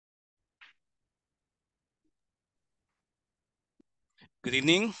Good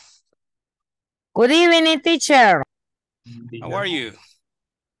evening. Good evening, teacher. How are you?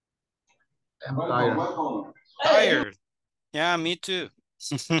 I'm tired. Tired. Yeah, me too.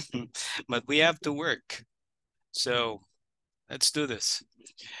 But we have to work. So let's do this.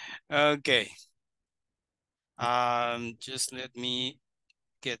 Okay. Just let me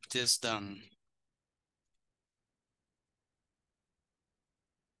get this done.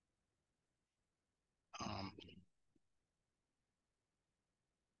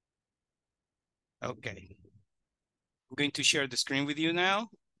 Okay. I'm going to share the screen with you now.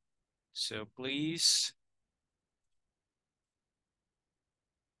 So please.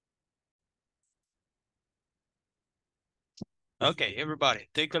 Okay, everybody,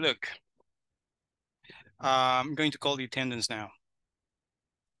 take a look. I'm going to call the attendance now.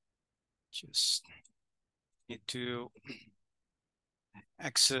 Just need to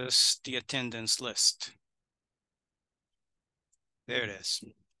access the attendance list. There it is.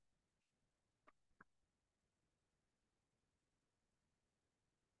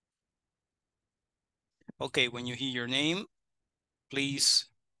 Okay, when you hear your name, please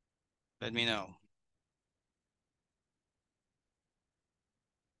let me know.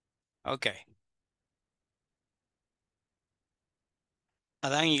 Okay.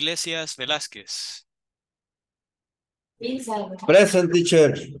 Adán Iglesias Velázquez. Present,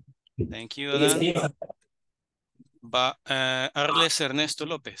 teacher. Thank you, Adán. Arles Ernesto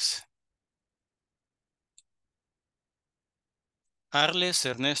López. Arles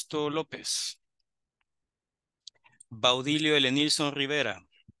Ernesto López. Baudilio Elenilson Rivera.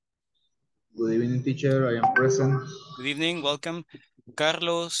 Good evening, teacher. I am present. Good evening, welcome.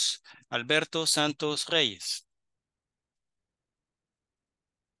 Carlos Alberto Santos Reyes.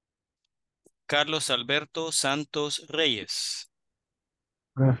 Carlos Alberto Santos Reyes.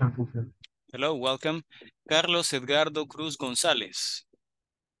 Present, teacher. Hello, welcome. Carlos Edgardo Cruz González.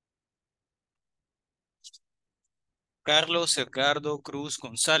 Carlos Edgardo Cruz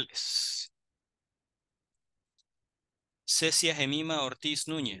González. Cecia Gemima Ortiz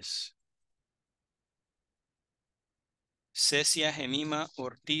Núñez. Cecia Gemima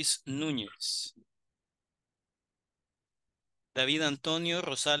Ortiz Núñez. David Antonio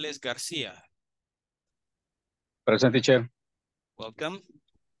Rosales García. Present, teacher. Welcome.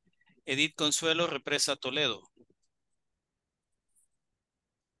 Edith Consuelo Represa Toledo.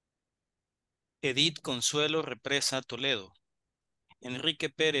 Edith Consuelo Represa Toledo. Enrique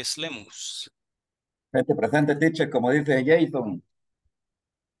Pérez Lemus. Presente, teacher, como dice Jason.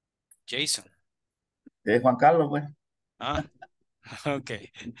 Jason. Es Juan Carlos, pues. Ah,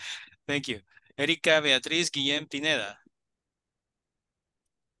 okay. Thank you. Erika Beatriz Guillén Pineda.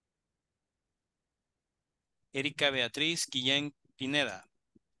 Erika Beatriz Guillén Pineda.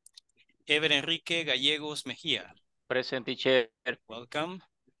 Ever Enrique Gallegos Mejía. Present, teacher. Welcome.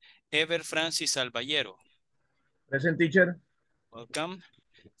 Ever Francis Alballero. Present, teacher. Welcome.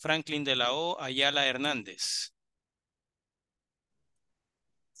 Franklin de la O Ayala Hernández.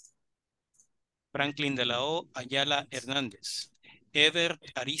 Franklin de la O Ayala Hernández. Ever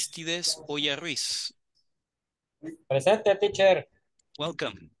Aristides Oya Ruiz. Presente, teacher.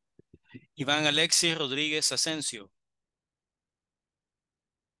 Welcome. Iván Alexis Rodríguez Asensio.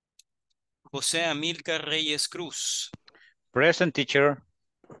 José Amílcar Reyes Cruz. Present, teacher.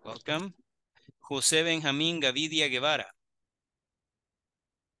 Welcome. José Benjamín Gavidia Guevara.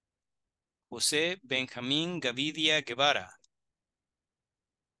 José Benjamín Gavidia Guevara.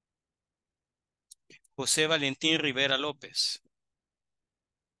 José Valentín Rivera López.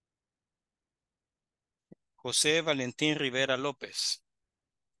 José Valentín Rivera López.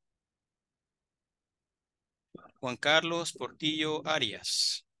 Juan Carlos Portillo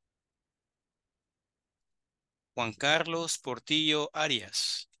Arias. Juan Carlos Portillo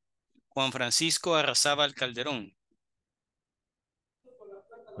Arias. Juan Francisco Arrazábal Calderón.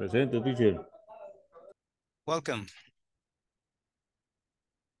 Presente, teacher. Welcome.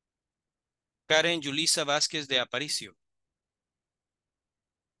 Karen Yulisa Vázquez de Aparicio.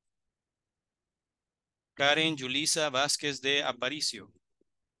 Karen Yulisa Vázquez de Aparicio.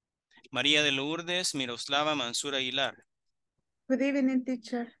 María de Lourdes Miroslava Mansur Aguilar. Good evening,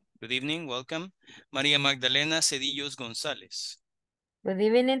 teacher. Good evening, welcome. María Magdalena Cedillos González. Good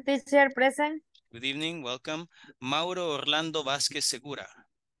evening, teacher. Present. Good evening, welcome. Mauro Orlando Vázquez Segura.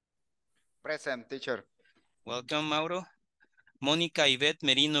 Present, teacher. Welcome, Mauro. Mónica Ivette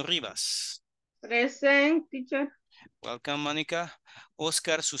Merino Rivas. Present, teacher. Welcome, Mónica.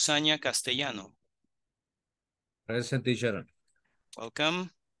 Oscar Susana Castellano. Present, teacher.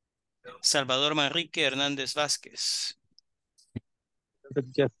 Welcome. Salvador Manrique Hernández Vázquez.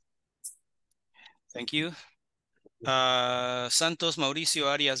 Present, teacher. Thank you. Santos Mauricio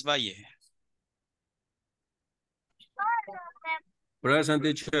Arias Valle. Present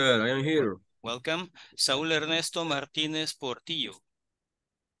teacher, I am here. Welcome. Saúl Ernesto Martínez Portillo.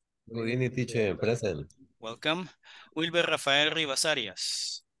 Good evening teacher, present. Welcome. Wilber Rafael Rivas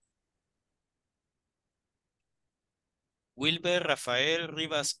Arias. Wilber Rafael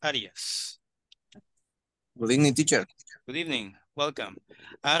Rivas Arias. Good evening, teacher. Good evening. Welcome.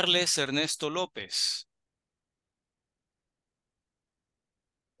 Arles Ernesto López.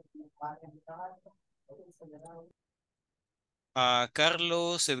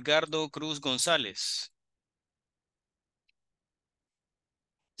 Carlos Edgardo Cruz González.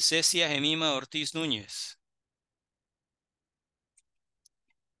 Cecia Gemima Ortiz Núñez.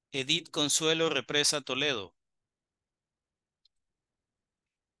 Edith Consuelo Represa Toledo.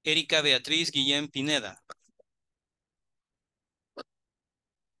 Erika Beatriz Guillén Pineda.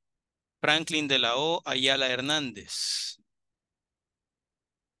 Franklin de la O Ayala Hernández.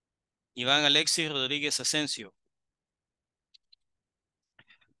 Iván Alexis Rodríguez Asensio.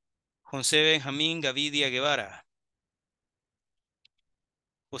 José Benjamín Gavidia Guevara.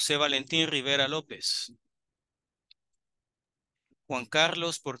 José Valentín Rivera López. Juan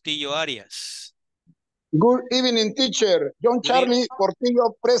Carlos Portillo Arias. Good evening, teacher. John Charlie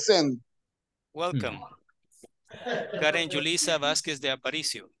Portillo present. Welcome. Karen Julisa Vázquez de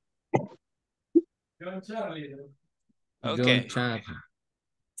Aparicio. John Charlie. Okay. John Chat.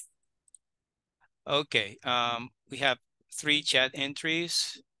 Okay. We have 3 chat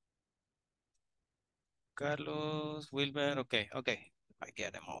entries. Carlos, Wilber. Okay. I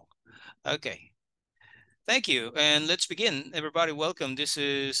get them all. Okay. Thank you. And let's begin. Everybody, welcome. This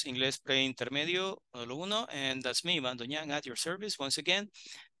is Inglés Pre-Intermedio Uno, and that's me, Doñán, at your service once again.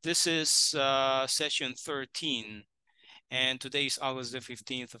 This is session 13, and today is August the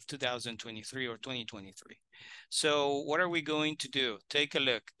 15th of 2023 or 2023. So what are we going to do? Take a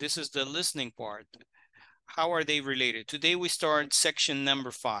look. This is the listening part. How are they related? Today we start section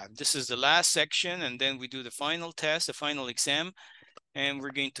number 5. This is the last section, and then we do the final test, the final exam, and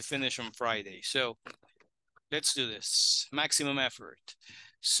we're going to finish on Friday. So let's do this. Maximum effort.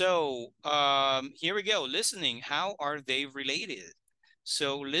 So here we go. Listening. How are they related?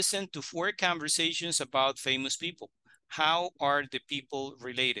 So listen to 4 conversations about famous people. How are the people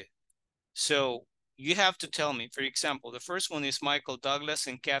related? So you have to tell me, for example, the first one is Michael Douglas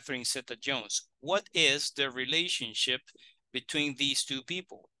and Catherine Zeta-Jones. What is the relationship between these 2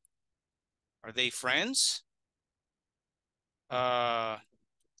 people? Are they friends?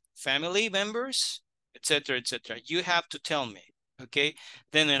 Family members? Etc., etc. You have to tell me, okay?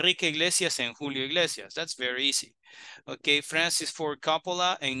 Then Enrique Iglesias and Julio Iglesias. That's very easy. Okay, Francis Ford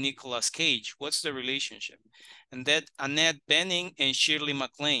Coppola and Nicolas Cage. What's the relationship? And then Annette Bening and Shirley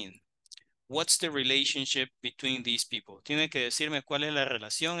MacLaine. What's the relationship between these people? Tiene que decirme cuál es la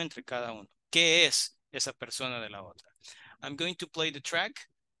relación entre cada uno. ¿Qué es esa persona de la otra? I'm going to play the track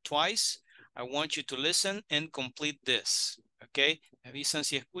twice. I want you to listen and complete this. Okay? Me avisan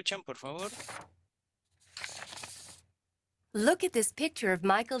si escuchan, por favor. Look at this picture of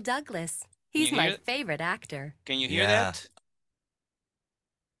Michael Douglas. He's my favorite actor. Can you hear that?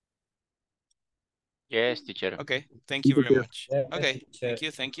 Yes, teacher. Okay, thank you very much. Okay,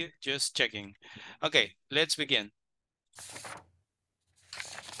 thank you. Just checking. Okay, let's begin.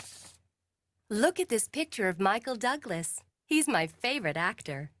 Look at this picture of Michael Douglas. He's my favorite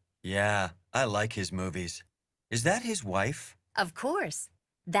actor. Yeah, I like his movies. Is that his wife? Of course.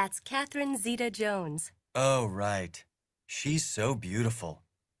 That's Catherine Zeta-Jones. Oh, right. She's so beautiful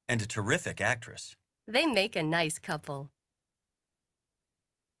and a terrific actress. They make a nice couple.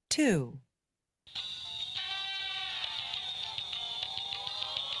 2.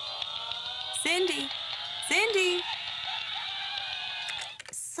 Cindy!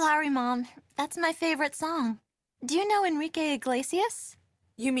 Sorry, Mom. That's my favorite song. Do you know Enrique Iglesias?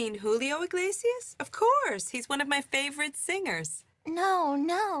 You mean Julio Iglesias? Of course. He's one of my favorite singers.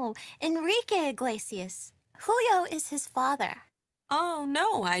 No. Enrique Iglesias. Julio is his father. Oh,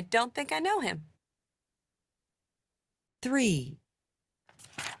 no. I don't think I know him. 3.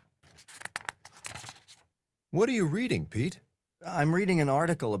 What are you reading, Pete? I'm reading an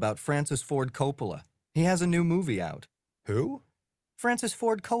article about Francis Ford Coppola. He has a new movie out. Who? Francis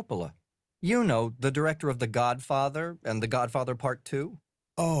Ford Coppola. You know, the director of The Godfather and The Godfather Part 2.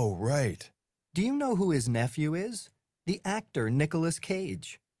 Oh, right. Do you know who his nephew is? The actor Nicolas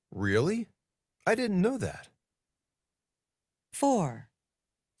Cage. Really? I didn't know that. 4.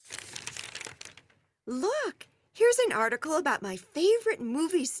 Look, here's an article about my favorite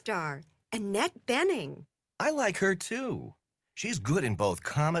movie star, Annette Bening. I like her too. She's good in both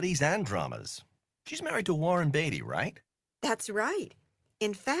comedies and dramas. She's married to Warren Beatty, right? That's right.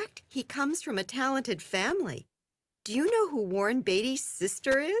 In fact, he comes from a talented family. Do you know who Warren Beatty's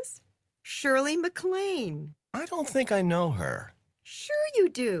sister is? Shirley MacLaine. I don't think I know her. Sure you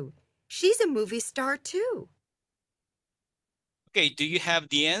do. She's a movie star too. Okay, do you have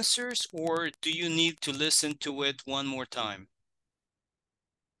the answers or do you need to listen to it one more time?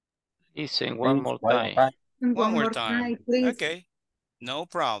 Listen one more time. One more time, please. Okay, no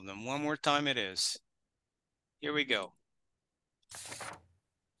problem. One more time it is. Here we go.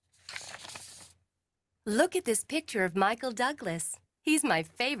 Look at this picture of Michael Douglas. He's my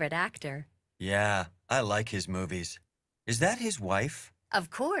favorite actor. Yeah, I like his movies. Is that his wife? Of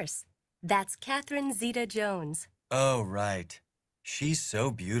course. That's Catherine Zeta-Jones. Oh, right. She's so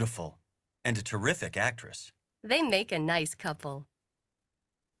beautiful and a terrific actress. They make a nice couple.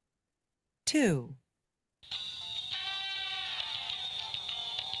 2.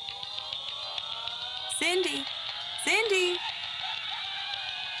 Cindy! Cindy!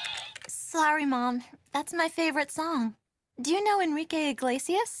 Sorry, Mom. That's my favorite song. Do you know Enrique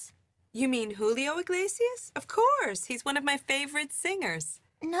Iglesias? You mean Julio Iglesias? Of course. He's one of my favorite singers.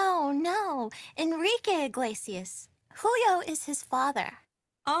 No. Enrique Iglesias. Julio is his father.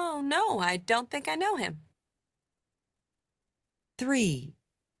 Oh, no, I don't think I know him. 3.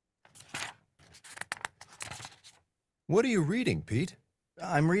 What are you reading, Pete?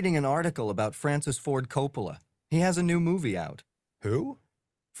 I'm reading an article about Francis Ford Coppola. He has a new movie out. Who?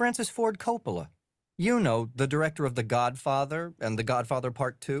 Francis Ford Coppola. You know, the director of The Godfather and The Godfather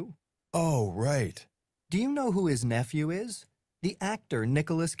Part 2. Oh, right. Do you know who his nephew is? The actor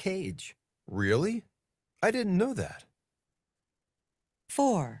Nicolas Cage. Really? I didn't know that.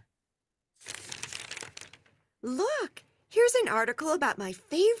 4. Look, here's an article about my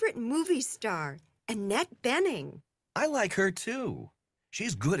favorite movie star, Annette Bening. I like her too.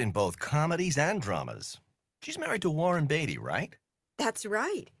 She's good in both comedies and dramas. She's married to Warren Beatty, right? That's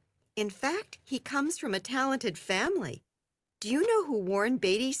right. In fact, he comes from a talented family. Do you know who Warren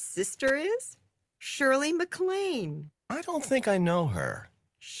Beatty's sister is? Shirley MacLaine. I don't think I know her.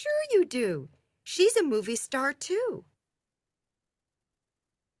 Sure you do. She's a movie star too.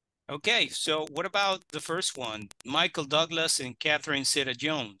 Okay, so what about the first one? Michael Douglas and Catherine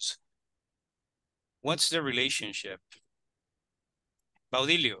Zeta-Jones. What's the relationship?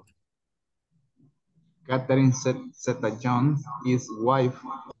 Baudilio. Catherine Zeta-Jones is wife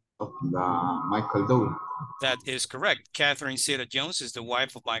of the Michael Douglas. That is correct. Catherine Zeta-Jones is the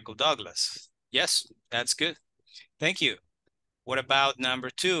wife of Michael Douglas. Yes, that's good. Thank you. What about number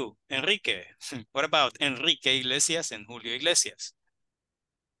 2, Enrique? What about Enrique Iglesias and Julio Iglesias?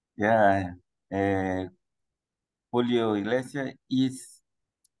 Yeah, Julio Iglesias is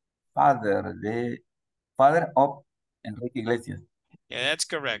father of Enrique Iglesias. Yeah, that's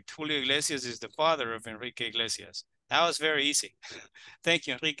correct. Julio Iglesias is the father of Enrique Iglesias. That was very easy. Thank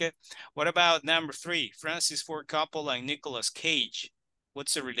you, Enrique. What about number 3, Francis Ford Coppola and Nicolas Cage?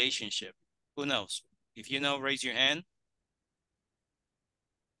 What's the relationship? Who knows? If you know, raise your hand.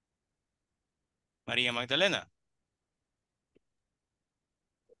 Maria Magdalena.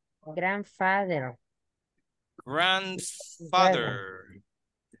 Grandfather. Grandfather.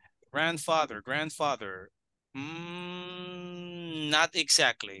 Not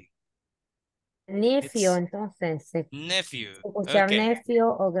exactly. Nephew, entonces. Nephew. Escuchar Okay. nephew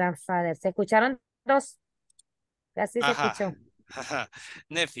o grandfather. ¿Se escucharon dos? Casi se Ajá. escuchó.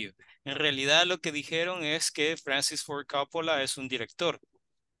 Nephew. En realidad lo que dijeron es que Francis Ford Coppola es un director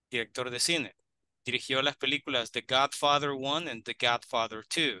de cine. Dirigió las películas The Godfather 1 and The Godfather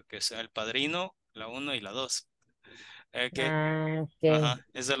 2, que es El Padrino, la 1 y la 2. Okay. Okay.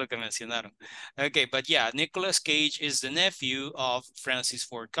 Eso es lo que mencionaron. Okay, but yeah, Nicolas Cage is the nephew of Francis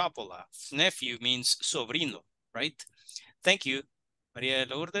Ford Coppola. Nephew means sobrino, right? Thank you, Maria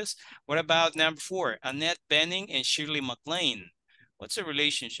de Lourdes. What about number 4, Annette Bening and Shirley MacLaine? What's the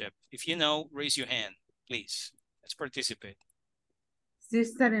relationship? If you know, raise your hand, please. Let's participate.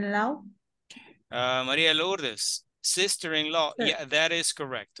 Sister-in-law. Maria Lourdes, sister-in-law. Sure. Yeah, that is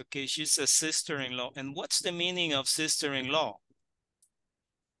correct. Okay, she's a sister-in-law. And what's the meaning of sister-in-law?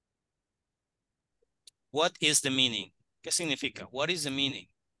 What is the meaning? ¿Qué significa? What is the meaning?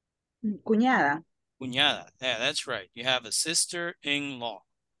 Cuñada. Cuñada. Yeah, that's right. You have a sister-in-law.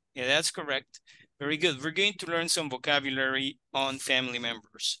 Yeah, that's correct. Very good. We're going to learn some vocabulary on family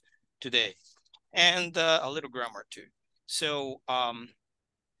members today. And a little grammar too. So,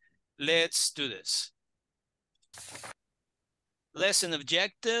 let's do this. Lesson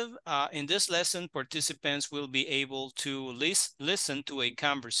objective. In this lesson, participants will be able to listen to a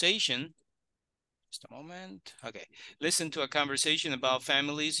conversation Just a moment. Okay. Listen to a conversation about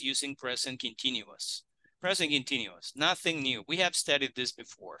families using present continuous. Present continuous, nothing new. We have studied this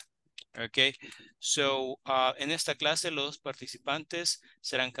before. Okay. So, en esta clase los participantes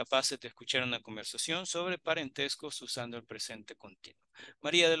serán capaces de escuchar una conversación sobre parentescos usando el presente continuo.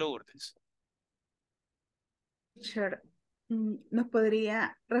 María de Lourdes. Teacher, ¿nos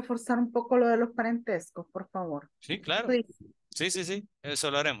podría reforzar un poco lo de los parentescos, por favor? Sí, claro. Please. Sí. Eso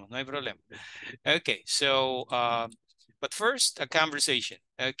lo haremos. No hay problema. Okay. So, but first, a conversation.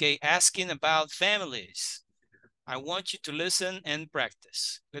 Okay. Asking about families. I want you to listen and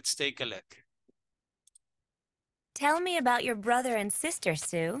practice. Let's take a look. Tell me about your brother and sister,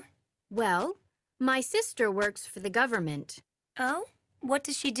 Sue. Well, my sister works for the government. Oh? What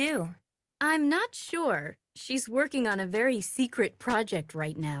does she do? I'm not sure. She's working on a very secret project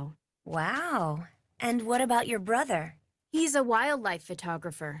right now. Wow. And what about your brother? He's a wildlife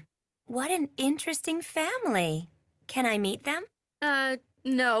photographer. What an interesting family. Can I meet them?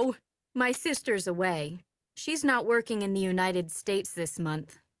 No. My sister's away. She's not working in the United States this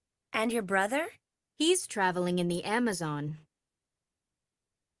month. And your brother? He's traveling in the Amazon.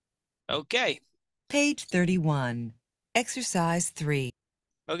 Okay. Page 31. Exercise 3.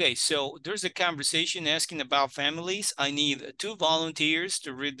 Okay, so there's a conversation asking about families. I need 2 volunteers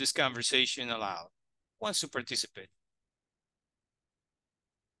to read this conversation aloud. Who wants to participate?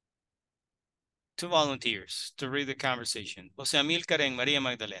 2 volunteers to read the conversation. Jose Amilcar and Maria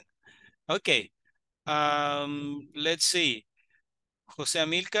Magdalena. Okay, let's see. Jose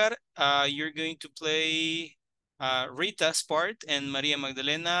Amilcar, you're going to play Rita's part, and Maria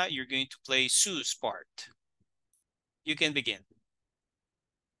Magdalena, you're going to play Sue's part. You can begin.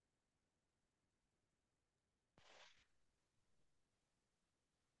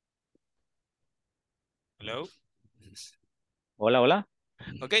 Hello? Hola, hola.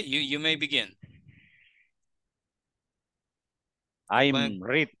 Okay, you may begin. I'm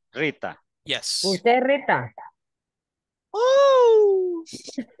Rita. Yes. Usted, Rita. Oh!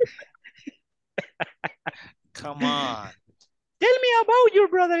 Come on. Tell me about your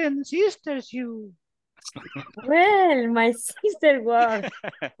brother and sisters, you. Well, my sister works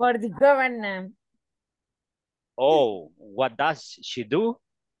for the government. Oh, what does she do?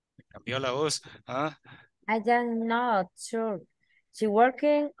 Cambió la voz. Huh? I am not sure. She's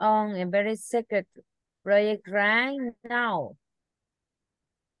working on a very secret project right now.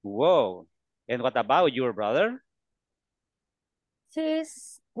 Whoa. And what about your brother?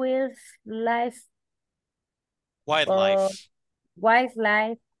 She's with Wildlife.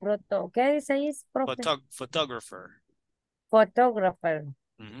 Wildlife ¿qué dice ahí, profe? Photographer. Photographer.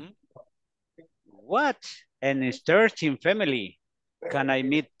 Mm-hmm. What? An interesting family. Can I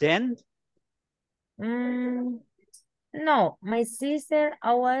meet them? No, my sister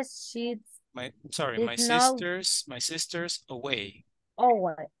always My sister's away.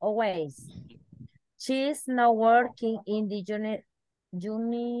 Always. She's not working in the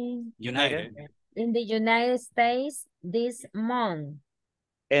in the United States this month.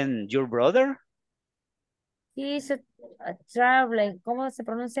 And your brother? He's traveling. ¿Cómo se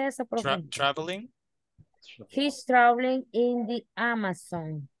pronuncia eso, profe? Traveling? He's traveling in the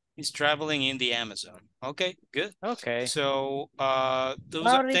Amazon. He's traveling in the Amazon. Okay, good. Okay. So,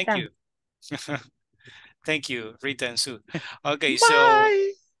 thank you. Thank you, Rita and Sue. Okay,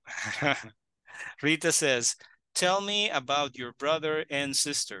 Bye. so Rita says, tell me about your brother and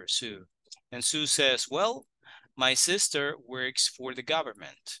sister, Sue. And Sue says, well, my sister works for the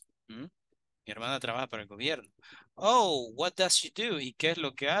government. Mi hermana trabaja para el gobierno. Oh, what does she do? ¿Y qué es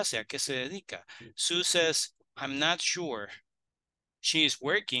lo que hace? ¿A qué se dedica? Sue says, I'm not sure. She is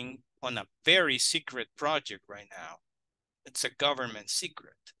working on a very secret project right now. It's a government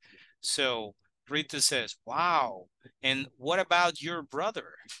secret. So Rita says, wow. And what about your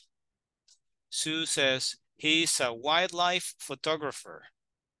brother? Sue says, he's a wildlife photographer.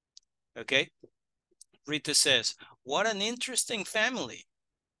 Okay. Rita says, what an interesting family.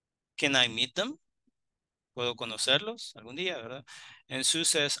 Can I meet them? ¿Puedo conocerlos algún día, verdad? And Sue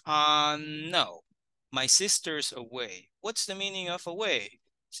says, no, my sister's away. What's the meaning of away?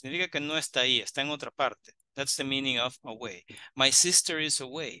 Significa que no está ahí, está en otra parte. That's the meaning of away. My sister is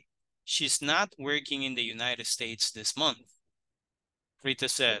away. She's not working in the United States this month. Rita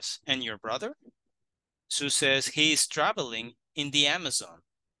says, and your brother? Sue says, he is traveling in the Amazon.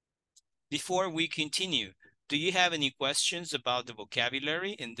 Before we continue, do you have any questions about the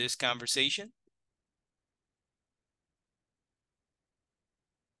vocabulary in this conversation?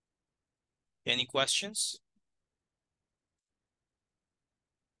 Any questions?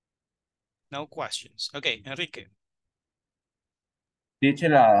 No questions. Okay, Enrique.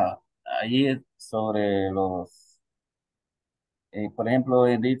 Teacher, ahí sobre los, por ejemplo,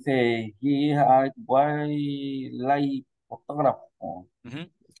 dice, he a wildlife photographer.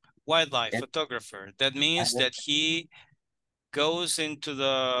 Wildlife photographer. That means that he goes into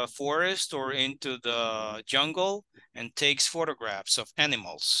the forest or into the jungle and takes photographs of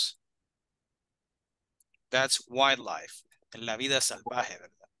animals. That's wildlife. La vida salvaje,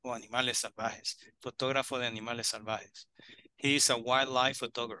 ¿verdad? O animales salvajes. Fotógrafo de animales salvajes. He is a wildlife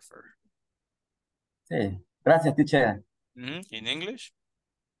photographer. Sí. Gracias, teacher. In English?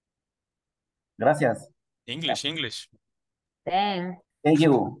 Gracias. English. Thanks. Thank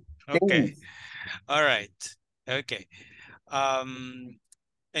you. Okay. All right. Okay.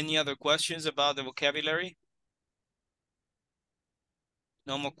 Any other questions about the vocabulary?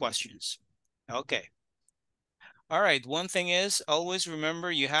 No more questions. Okay. All right. One thing is, always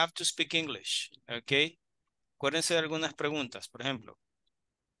remember you have to speak English. Okay. Acuérdense de algunas preguntas. Por ejemplo,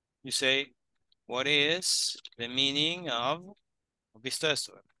 you say, what is the meaning of, ¿visto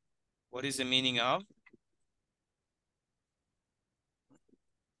esto? What is the meaning of?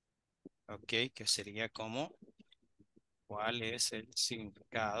 Ok, que sería como, ¿cuál es el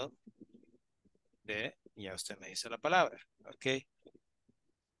significado de, ya usted me dice la palabra, ok.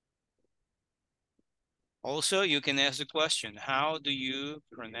 Also, you can ask the question, how do you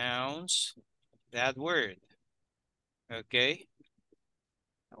pronounce that word? Okay,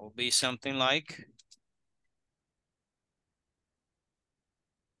 it will be something like,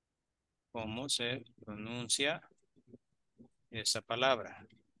 ¿cómo se pronuncia esa palabra?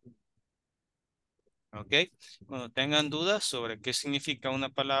 Ok, cuando tengan dudas sobre qué significa una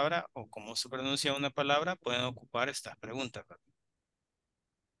palabra o cómo se pronuncia una palabra, pueden ocupar estas preguntas.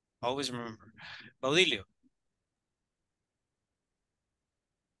 Always remember. Baudilio.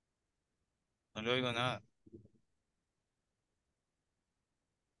 No le oigo nada.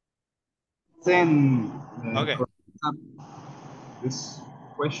 Send Okay. this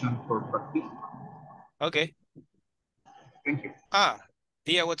question for practice. Okay. Thank you.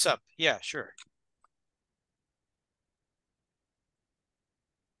 Dia, what's up? Yeah, sure.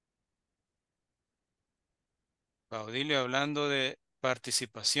 Baudilio, hablando de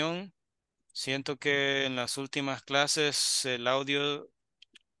participación, siento que en las últimas clases el audio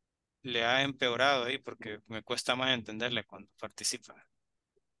le ha empeorado ahí porque me cuesta más entenderle cuando participa.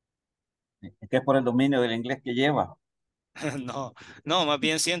 Es que es por el dominio del inglés que lleva. No, más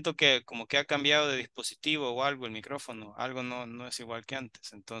bien siento que como que ha cambiado de dispositivo o algo el micrófono, algo no es igual que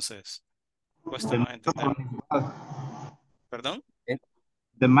antes, entonces cuesta más entenderlo. ¿Perdón?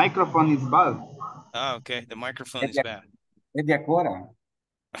 The microphone is bad. Okay, the microphone is bad. Es de acuerdo.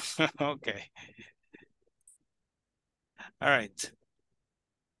 Okay. All right.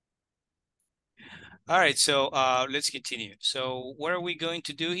 All right, so let's continue. So what are we going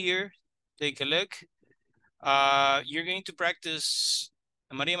to do here? Take a look. You're going to practice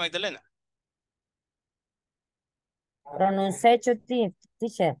Maria Magdalena. Pronunciation,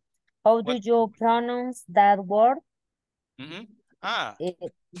 teacher. How do you pronounce that word?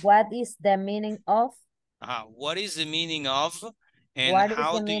 What is the meaning of? What is the meaning of? And What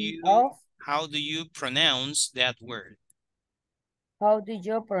how is the do meaning you of? how do you pronounce that word? How do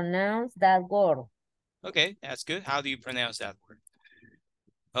you pronounce that word? Okay, that's good. How do you pronounce that word?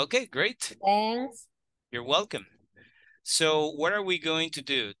 Okay, great. Thanks. You're welcome. So what are we going to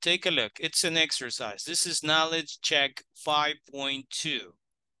do? Take a look. It's an exercise. This is knowledge check 5.2.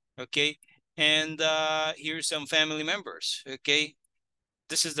 Okay, and here's some family members. Okay,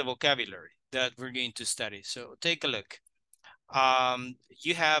 this is the vocabulary that we're going to study. So take a look.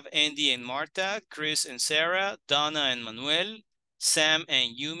 You have Andy and Marta, Chris and Sarah, Donna and Manuel, Sam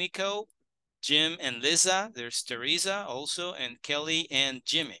and Yumiko, Jim and Liza, there's Teresa also, and Kelly and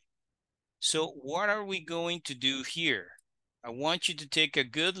Jimmy. So what are we going to do here? I want you to take a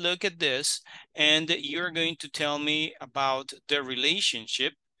good look at this and you're going to tell me about the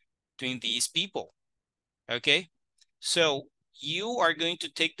relationship between these people. Okay, so you are going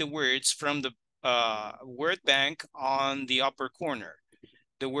to take the words from the word bank on the upper corner.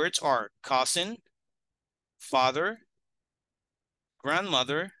 The words are cousin, father,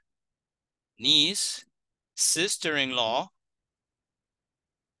 grandmother, niece, sister-in-law,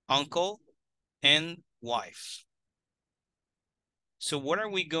 uncle, and wife. So what are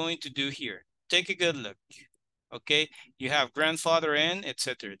we going to do here? Take a good look. Okay, you have grandfather and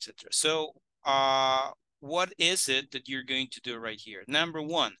etc. etc. So what is it that you're going to do right here? Number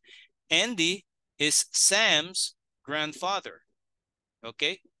one, Andy is Sam's grandfather.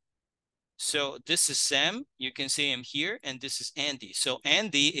 Okay, so this is Sam, you can see him here, and this is Andy. So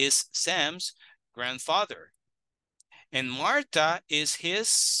Andy is Sam's grandfather. And Marta is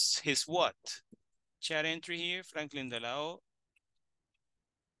his what? Chat entry here. Franklin De La O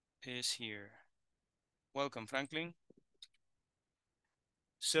is here. Welcome, Franklin.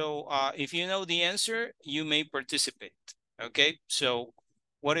 So if you know the answer, you may participate. Okay, so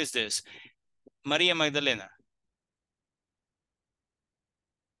what is this? Maria Magdalena.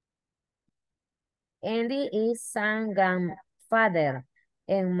 Andy is Sam's grandfather,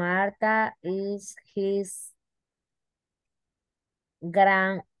 and Martha is his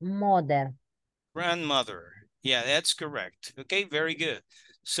grandmother. Grandmother. Yeah, that's correct. Okay, very good.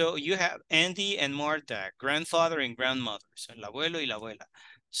 So you have Andy and Martha, grandfather and grandmother. So el abuelo y la abuela.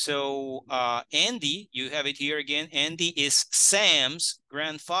 So Andy, you have it here again. Andy is Sam's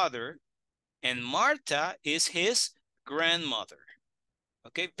grandfather and Martha is his grandmother.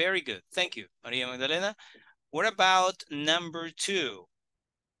 Okay, very good. Thank you, Maria Magdalena. What about number 2?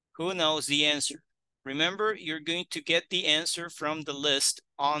 Who knows the answer? Remember, you're going to get the answer from the list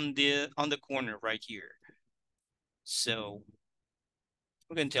on the corner right here. So,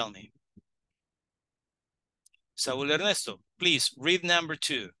 who can tell me? Saúl Ernesto, please read number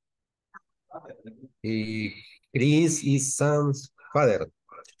 2. Chris is Sam's father.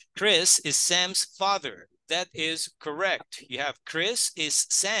 Chris is Sam's father. That is correct. You have Chris is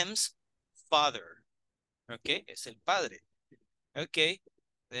Sam's father. Okay, es el padre. Okay,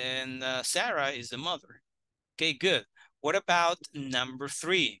 then Sarah is the mother. Okay, good. What about number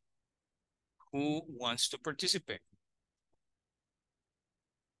 3? Who wants to participate?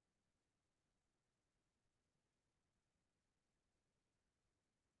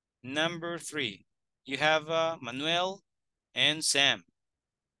 Number 3. You have Manuel and Sam.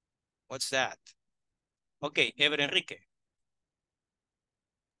 What's that? Okay, Ever Enrique.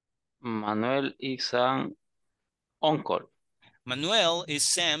 Manuel is Sam's uncle. Manuel is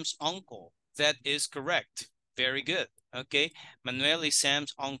Sam's uncle. That is correct. Very good. Okay, Manuel is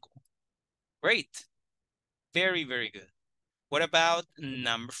Sam's uncle. Great. Very, very good. What about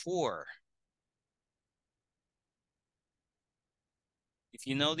number 4? If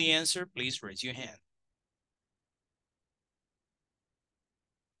you know the answer, please raise your hand.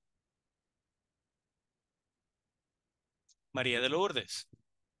 María de Lourdes.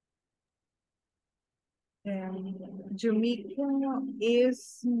 Yumiko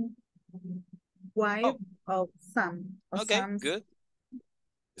is wife of Sam. Okay, good.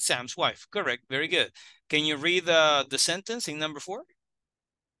 Sam's wife, correct, very good. Can you read the sentence in number 4?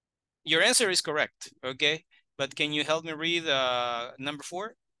 Your answer is correct, okay? But can you help me read number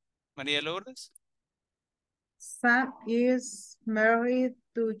 4, María Lourdes? Sam is married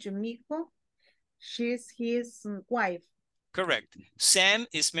to Yumiko. She's his wife. Correct. Sam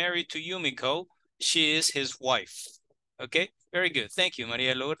is married to Yumiko. She is his wife. Okay, very good. Thank you,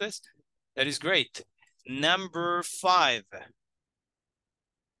 María Lourdes. That is great. Number 5.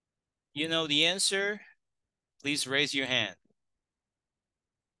 You know the answer? Please raise your hand.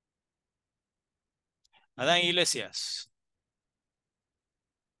 Adán Iglesias.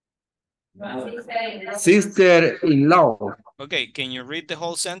 Sister-in-law. Okay, can you read the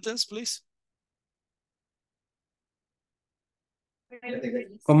whole sentence, please?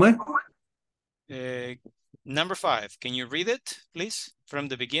 ¿Cómo es? Number 5, can you read it, please, from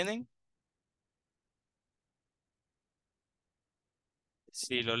the beginning?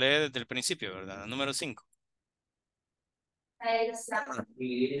 Sí, lo lee desde el principio, ¿verdad? Número 5.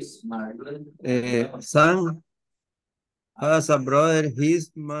 Sam has a brother.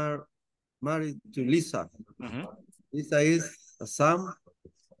 He's married to Lisa. Lisa is Sam's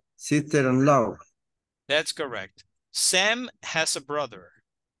sister-in-law. That's correct. Sam has a brother.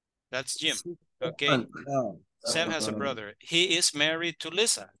 That's Jim. Okay. Sam has a brother. He is married to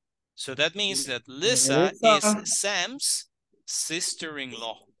Lisa. So that means that Lisa is Sam's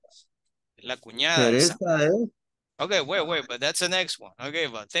sister-in-law. La cuñada de Sam. Okay, wait, but that's the next one. Okay,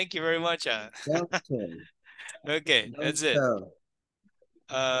 but thank you very much. Okay, that's it.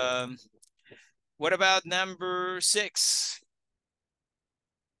 What about number 6?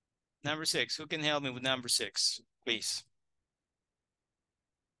 Number 6, who can help me with number 6, please?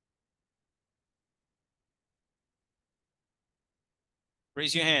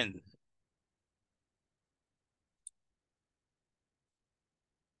 Raise your hand.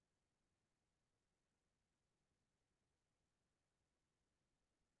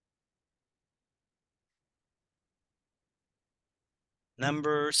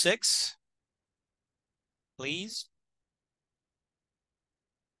 Number 6, please.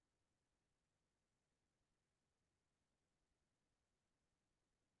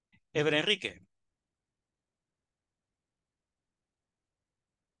 Ever Enrique.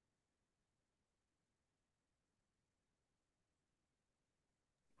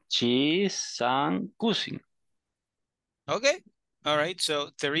 She's Sam's cousin. Okay. All right. So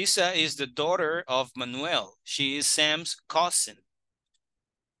Teresa is the daughter of Manuel. She is Sam's cousin.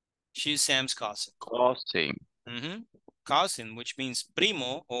 She's Sam's cousin. Cousin. Cousin, which means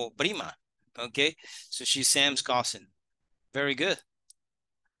primo or prima. Okay. So she's Sam's cousin. Very good.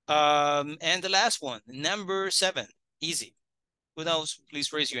 And the last one, number 7. Easy. Who knows?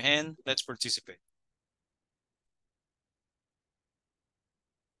 Please raise your hand. Let's participate.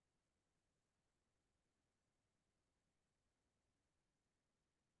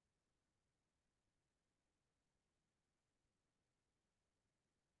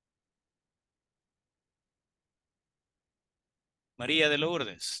 María de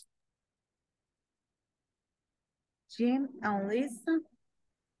Lourdes. Jim and Lisa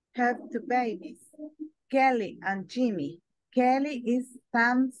have 2 babies, Kelly and Jimmy. Kelly is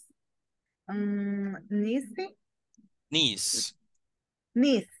Sam's niece. Niece.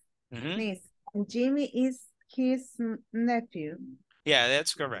 Niece. And Jimmy is his nephew. Yeah,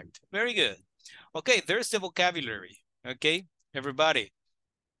 that's correct. Very good. Okay, there's the vocabulary. Okay, everybody.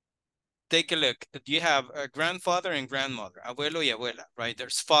 Take a look. You have a grandfather and grandmother, abuelo y abuela, right?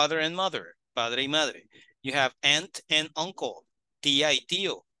 There's father and mother, padre y madre. You have aunt and uncle, tía y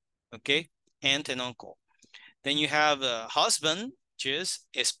tío, okay? Aunt and uncle. Then you have a husband, which is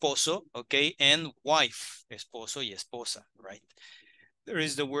esposo, okay? And wife, esposo y esposa, right? There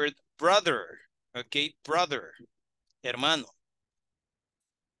is the word brother, okay? Brother, hermano.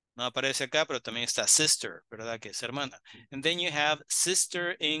 No aparece acá, pero también está sister, ¿verdad? Que es hermana. And then you have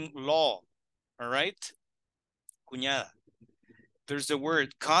sister-in-law, all right? Cuñada. There's the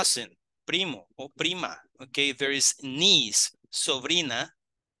word cousin, primo o prima, okay? There is niece, sobrina,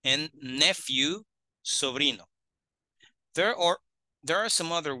 and nephew, sobrino. There are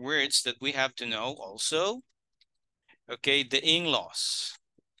some other words that we have to know also. Okay, the in-laws.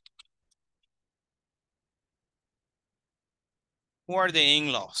 Who are the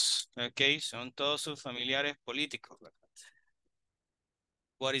in-laws? Okay, son todos sus familiares políticos.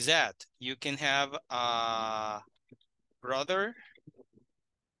 What is that? You can have a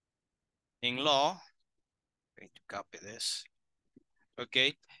brother-in-law. I'm going to copy this.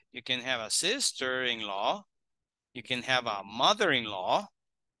 Okay, you can have a sister-in-law. You can have a mother-in-law.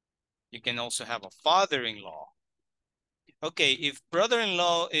 You can also have a father-in-law. Okay, if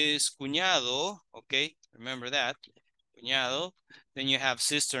brother-in-law is cuñado, okay, remember that, cuñado, then you have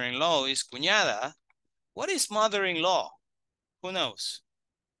sister-in-law is cuñada. What is mother-in-law? Who knows?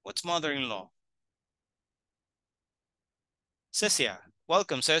 What's mother-in-law? Cecia,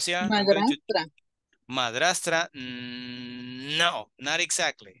 welcome Cecia. Madrastra. Madrastra, no, not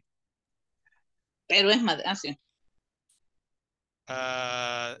exactly. Pero es madrastra.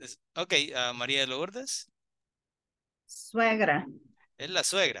 Okay, María de Lourdes. Suegra. Es la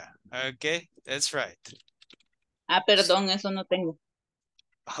suegra. Okay, that's right. Ah, perdón, eso no tengo.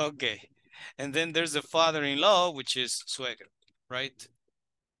 Okay, and then there's the father-in-law, which is suegro, right?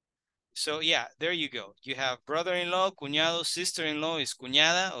 So yeah, there you go. You have brother-in-law, cuñado, sister-in-law is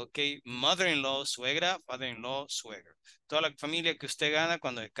cuñada, okay, mother-in-law, suegra, father-in-law, suegro. Toda la familia que usted gana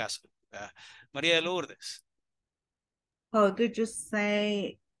cuando se casa. María de Lourdes. How did you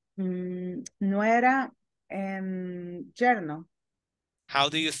say nuera and yerno? How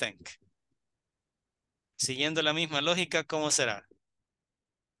do you think? Siguiendo la misma lógica, ¿cómo será?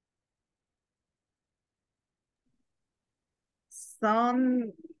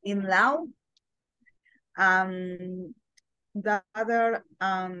 Son-in-law,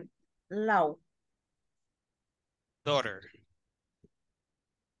 daughter-in-law. Daughter.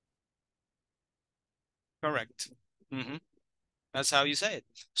 Correct. That's how you say it.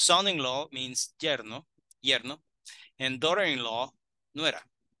 Son-in-law means yerno, and daughter-in-law, nuera.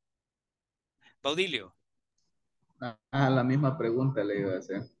 Baudilio. La misma pregunta le iba a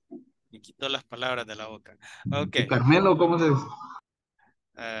hacer. Me quitó las palabras de la boca. Ok. Carmelo, ¿cómo se dice?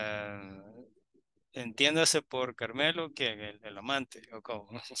 Entiéndase por Carmelo que el amante, ¿o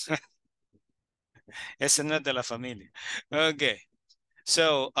cómo? Ese no es de la familia. Ok.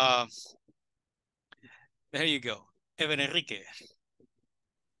 So, there you go. Evan Enrique.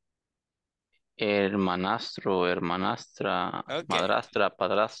 Hermanastro, hermanastra, Okay. madrastra,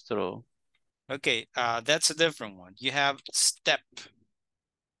 padrastro. Okay, that's a different one. You have step.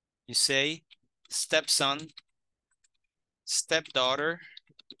 You say stepson, stepdaughter,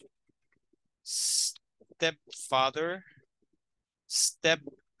 stepfather,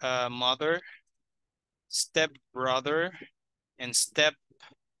 stepmother, stepbrother, and step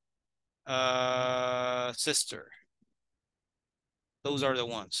sister. Those are the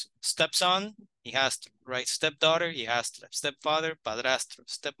ones. Stepson, hijastro, right? Stepdaughter, hijastra. Stepfather, padrastro.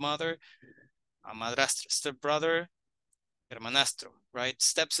 Stepmother, madrastra. Stepbrother, hermanastro, right?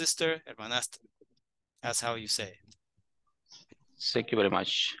 Stepsister, hermanastra. That's how you say it. Thank you very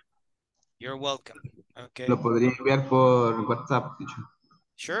much. You're welcome. Okay. Lo podría enviar por WhatsApp, teacher.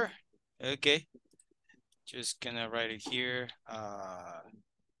 Sure. Okay. Just gonna write it here.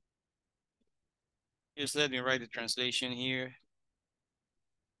 Just let me write the translation here.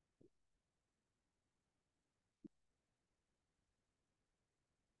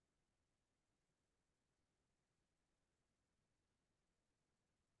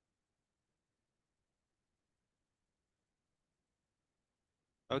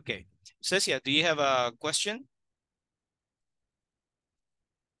 Okay. Cecia, do you have a question?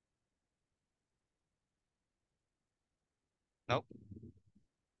 Nope.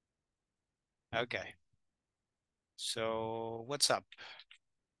 Okay. So what's up?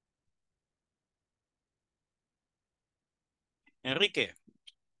 Enrique.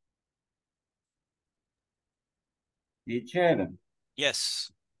 Teacher,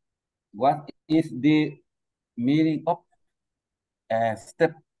 Yes. what is the meaning of a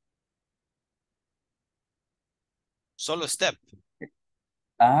step? Solo step.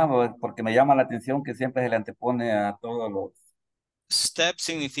 Porque me llama la atención que siempre se le antepone a todos los... Step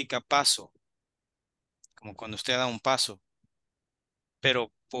significa paso, como cuando usted da un paso.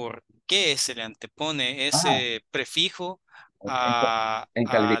 Pero ¿por qué se le antepone ese prefijo a... En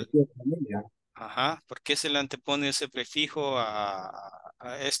calificación de familia. Ajá, ¿por qué se le antepone ese prefijo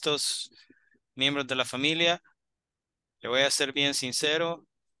a estos miembros de la familia? Le voy a ser bien sincero.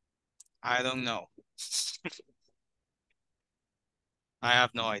 I don't know. I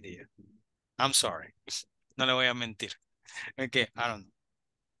have no idea. I'm sorry. No le voy a mentir. Okay, I don't know.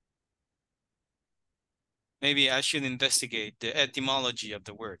 Maybe I should investigate the etymology of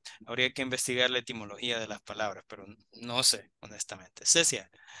the word. Habría que investigar la etimología de las palabras, pero no sé, honestamente. Cecia.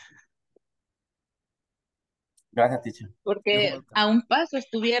 Gracias, teacher. Porque a un paso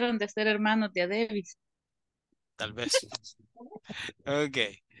estuvieron de ser hermanos de Adebis. Tal vez.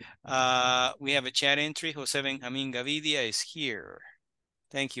 Okay. We have a chat entry. Jose Benjamin Gavidia is here.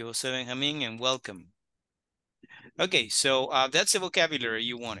 Thank you, Jose Benjamin, and welcome. Okay, so that's the vocabulary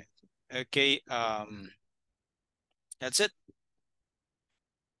you wanted. Okay, that's it.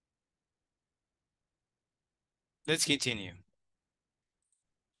 Let's continue.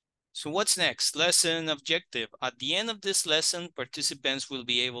 So what's next? Lesson objective. At the end of this lesson, participants will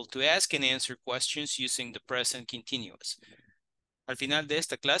be able to ask and answer questions using the present continuous. Al final de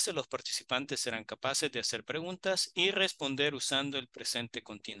esta clase, los participantes serán capaces de hacer preguntas y responder usando el presente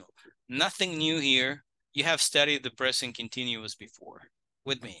continuo. Nothing new here. You have studied the present continuous before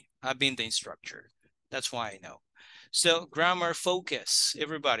with me. I've been the instructor. That's why I know. So grammar focus.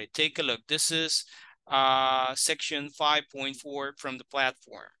 Everybody take a look. This is section 5.4 from the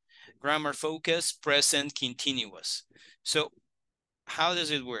platform. Grammar focus, present continuous. So how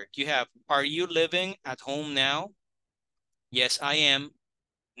does it work? You have, are you living at home now? Yes, I am.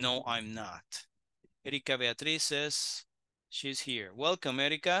 No, I'm not. Erika Beatriz says she's here. Welcome,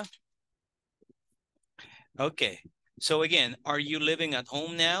 Erika. Okay, so again, are you living at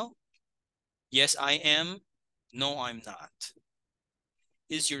home now? Yes, I am. No, I'm not.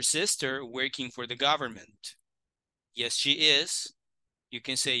 Is your sister working for the government? Yes, she is. You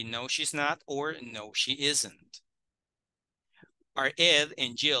can say no, she's not, or no, she isn't. Are Ed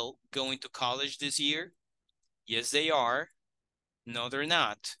and Jill going to college this year? Yes, they are. No, they're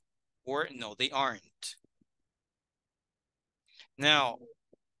not. Or no, they aren't. Now,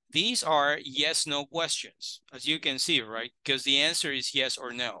 these are yes/no questions, as you can see, right? Because the answer is yes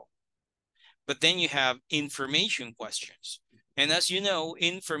or no. But then you have information questions. And as you know,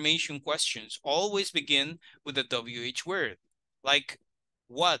 information questions always begin with a WH word, like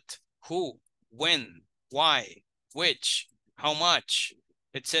what, who, when, why, which, how much,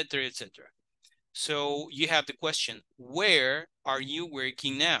 etc., etc. So you have the question, where are you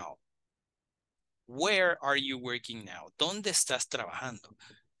working now? Where are you working now? ¿Dónde estás trabajando?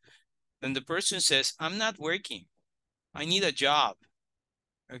 Then the person says, I'm not working. I need a job.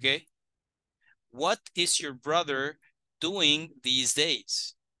 Okay? What is your brother doing these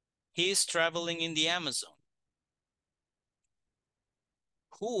days? He is traveling in the Amazon.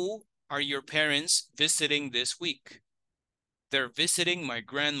 Who are your parents visiting this week? They're visiting my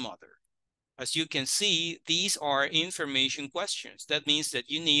grandmother. As you can see, these are information questions. That means that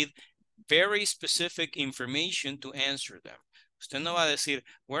you need very specific information to answer them. Usted no va a decir,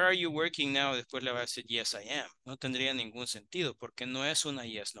 where are you working now? Después le va a decir, yes, I am. No tendría ningún sentido porque no es una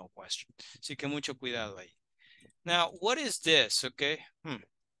yes, no question. Así que mucho cuidado ahí. Now, what is this? Okay.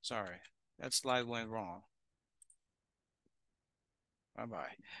 Sorry, that slide went wrong.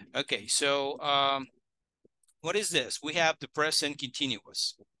 Bye-bye. Okay, so what is this? We have the present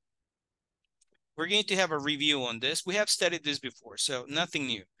continuous. We're going to have a review on this. We have studied this before, so nothing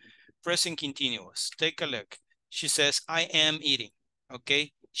new. Present continuous. Take a look. She says, I am eating.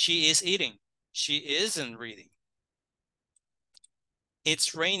 Okay, she is eating. She isn't reading.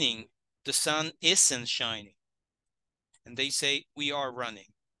 It's raining. The sun isn't shining. And they say, we are running.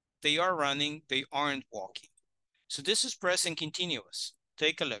 They are running. They aren't walking. So this is present continuous.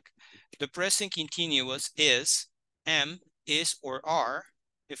 Take a look. The present continuous is am, is, or are.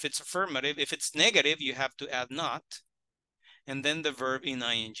 If it's affirmative, if it's negative, you have to add not. And then the verb in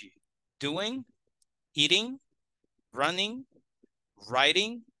ing. Doing, eating, running,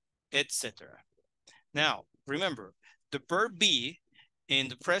 writing, etc. Now, remember, the verb be in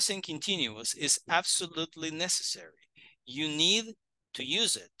the present continuous is absolutely necessary. You need to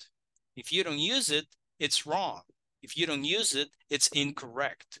use it. If you don't use it, it's wrong. If you don't use it, it's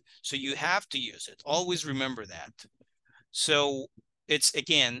incorrect. So you have to use it. Always remember that. So it's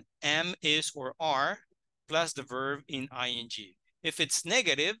again, am, is, or are plus the verb in ing. If it's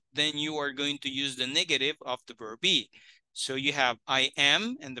negative, then you are going to use the negative of the verb be. So you have I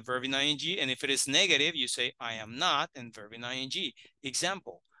am and the verb in ing. And if it is negative, you say I am not and verb in ing.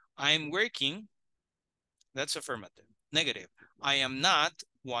 Example, I am working. That's affirmative. Negative, I am not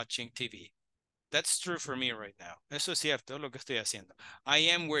watching TV. That's true for me right now. Eso es cierto, lo que estoy haciendo. I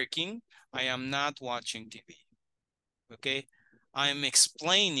am working. I am not watching TV. Okay? I am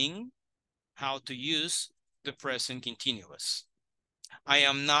explaining how to use the present continuous. I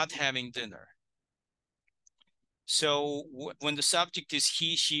am not having dinner. So when the subject is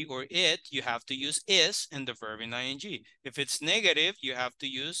he, she, or it, you have to use is and the verb in ing. If it's negative, you have to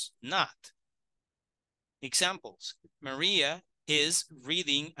use not. Examples, Maria is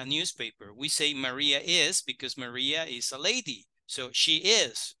reading a newspaper. We say Maria is because Maria is a lady. So she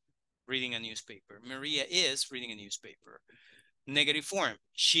is reading a newspaper. Maria is reading a newspaper. Negative form,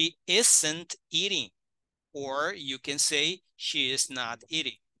 she isn't eating. Or you can say she is not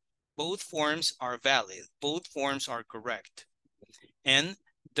eating. Both forms are valid. Both forms are correct. And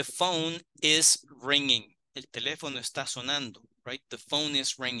the phone is ringing. El teléfono está sonando, right? The phone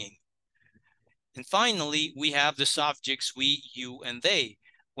is ringing. And finally, we have the subjects we, you, and they.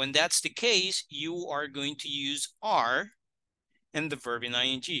 When that's the case, you are going to use are and the verb in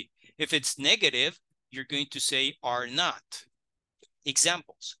ing. If it's negative, you're going to say are not.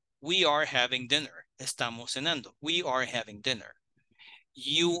 Examples, we are having dinner. Estamos cenando. We are having dinner.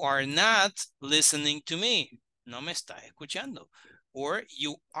 You are not listening to me. No me está escuchando. Or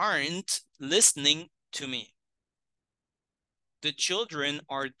you aren't listening to me. The children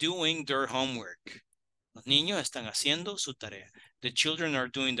are doing their homework. Los niños están haciendo su tarea. The children are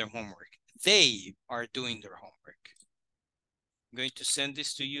doing their homework. They are doing their homework. I'm going to send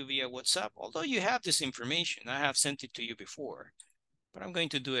this to you via WhatsApp. Although you have this information, I have sent it to you before, but I'm going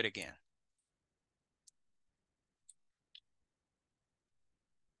to do it again.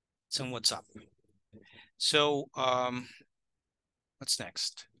 It's on WhatsApp. So what's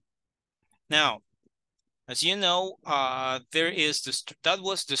next? Now, as you know, there is this, that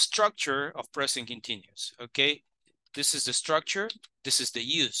was the structure of present continuous, okay? This is the structure, this is the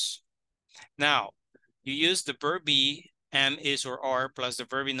use. Now, you use the verb be, am, is, or are, plus the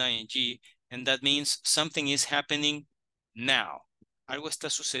verb in ing, and that means something is happening now. Algo está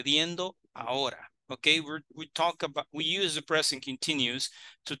sucediendo ahora, okay? We use the present continuous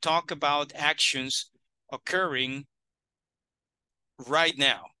to talk about actions occurring right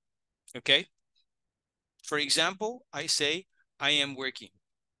now, okay? For example, I say, I am working.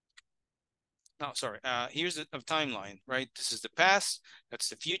 No, sorry, here's a timeline, right? This is the past, that's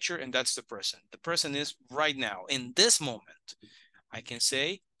the future, and that's the present. The present is right now. In this moment, I can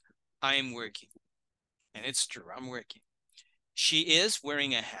say, I am working. And it's true, I'm working. She is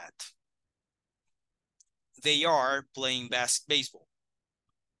wearing a hat. They are playing baseball.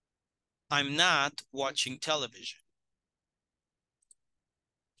 I'm not watching television.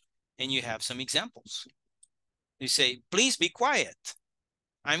 And you have some examples. You say, please be quiet.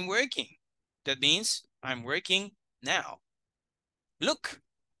 I'm working. That means I'm working now. Look,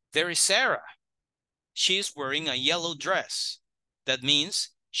 there is Sarah. She's wearing a yellow dress. That means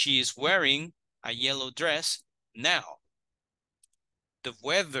she is wearing a yellow dress now. The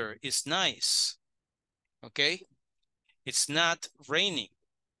weather is nice. Okay? It's not raining.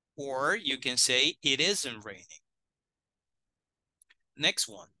 Or you can say it isn't raining. Next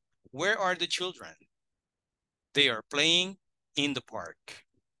one. Where are the children? They are playing in the park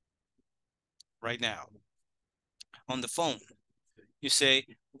right now. on the phone. You say,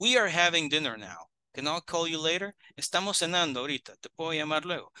 we are having dinner now. Can I call you later? Estamos cenando ahorita. Te puedo llamar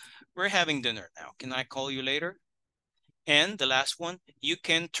luego. We're having dinner now. Can I call you later? And the last one, you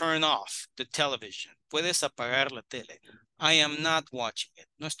can turn off the television. Puedes apagar la tele. I am not watching it.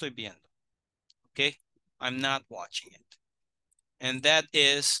 No estoy viendo. Okay? I'm not watching it. And that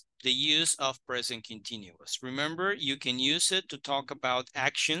is the use of present continuous. Remember, you can use it to talk about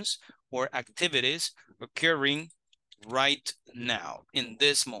actions or activities occurring right now, in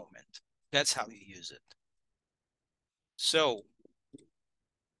this moment. That's how you use it. So,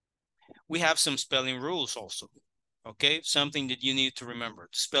 we have some spelling rules also. Okay, something that you need to remember,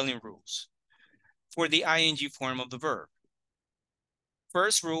 spelling rules. For the ing form of the verb.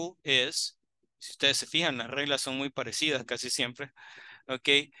 First rule is, si ustedes se fijan, las reglas son muy parecidas casi siempre.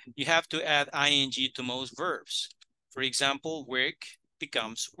 Okay, you have to add ing to most verbs. For example, work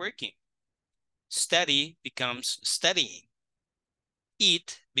becomes working. Study becomes studying.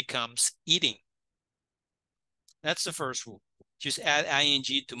 Eat becomes eating. That's the first rule. Just add ing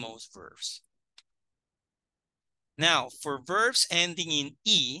to most verbs. Now, for verbs ending in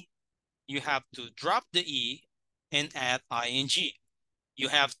E, you have to drop the E and add ing. You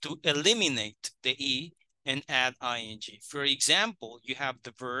have to eliminate the E and add ing. For example, you have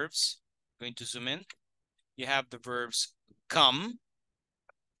the verbs, going to zoom in. You have the verbs come,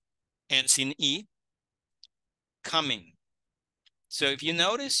 ends in E, coming. So if you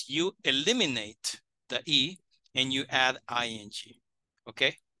notice, you eliminate the E and you add ing,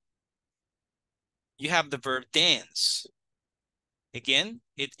 okay? You have the verb dance. Again,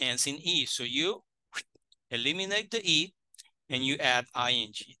 it ends in E, so you eliminate the E and you add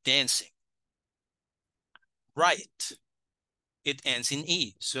ing, dancing. Write, it ends in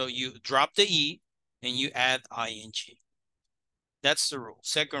E, so you drop the E and you add ing. That's the rule,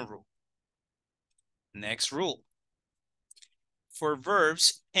 second rule. Next rule. For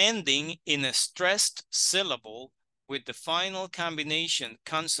verbs ending in a stressed syllable with the final combination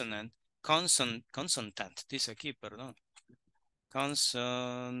consonant, dice aquí, perdón.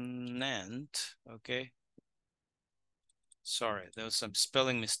 Consonant, okay. Sorry, there was some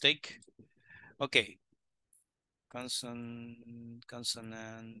spelling mistake. Okay. Consonant,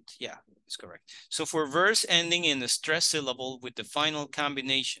 yeah, it's correct. So for verbs ending in a stressed syllable with the final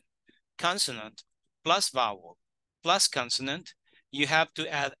combination, consonant plus vowel plus consonant, you have to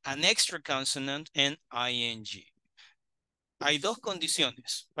add an extra consonant and ing. Hay dos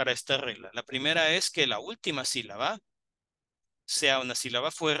condiciones para esta regla. La primera es que la última sílaba sea una sílaba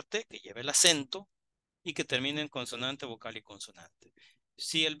fuerte, que lleve el acento y que termine en consonante, vocal y consonante.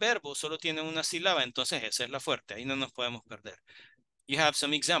 Si el verbo solo tiene una sílaba, entonces esa es la fuerte. Ahí no nos podemos perder. You have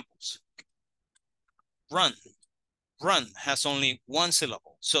some examples. Run. Run has only one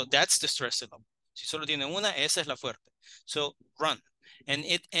syllable. So that's the stressed syllable. Si solo tiene una, esa es la fuerte. So run. And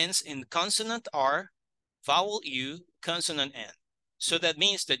it ends in consonant R, vowel U, consonant N. So that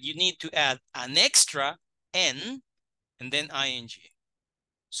means that you need to add an extra N and then ing.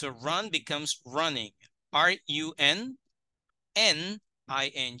 So run becomes running. R-U-N,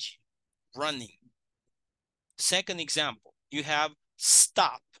 N-I-N-G. Running. Second example, you have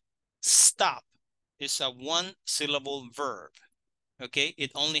stop. Stop is a one-syllable verb. Okay,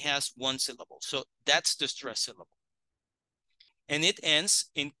 it only has one syllable. So that's the stressed syllable. And it ends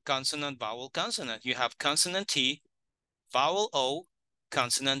in consonant, vowel, consonant. You have consonant T, vowel O,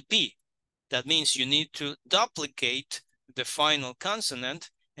 consonant P. That means you need to duplicate the final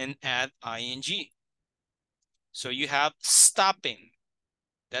consonant and add ing. So you have stopping.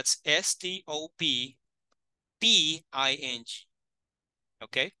 That's S-T-O-P-P-I-N-G.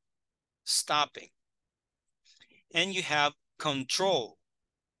 Okay? Stopping. And you have control.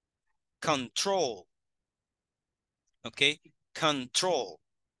 Control. Okay? Control.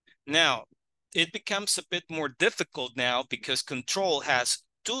 Now, it becomes a bit more difficult now because control has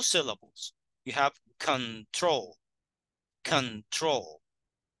two syllables. You have control. Control.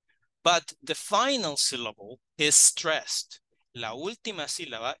 But the final syllable is stressed. La última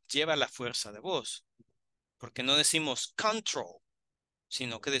sílaba lleva la fuerza de voz. Porque no decimos control,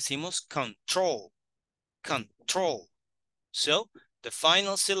 sino que decimos control. Control. So, the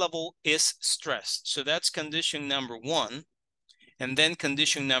final syllable is stressed. So that's condition number one. And then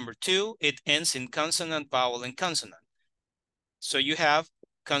condition number two, it ends in consonant, vowel, and consonant. So you have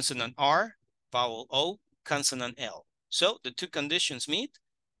consonant R, vowel O, consonant L. So the two conditions meet.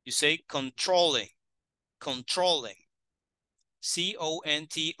 You say controlling, controlling.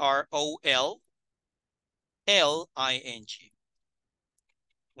 C-O-N-T-R-O-L, L-I-N-G.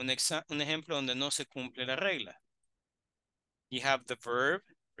 Un ejemplo donde no se cumple la regla. You have the verb,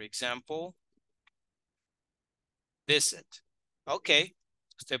 for example, Visit. Okay.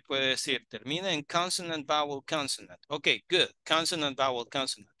 Usted puede decir, termina en consonant, vowel, consonant. Okay, good. Consonant, vowel,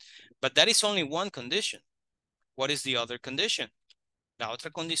 consonant. But that is only one condition. What is the other condition? La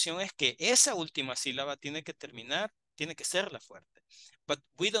otra condición es que esa última sílaba tiene que terminar, tiene que ser la fuerte. But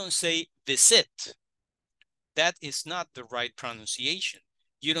we don't say visit. That is not the right pronunciation.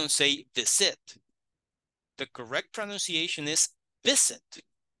 You don't say visit. The correct pronunciation is visit.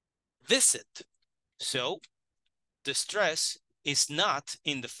 Visit. So the stress is not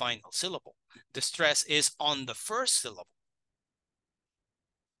in the final syllable. The stress is on the first syllable.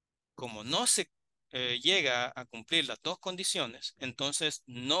 Como no se llega a cumplir las dos condiciones, entonces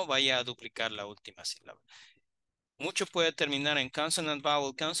no vaya a duplicar la última sílaba. Mucho puede terminar en consonant,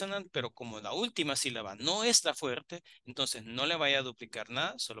 vowel, consonant, pero como la última sílaba no es la fuerte, entonces no le vaya a duplicar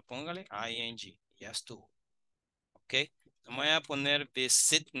nada, solo póngale ing. Ya estuvo. ¿Ok? No voy a poner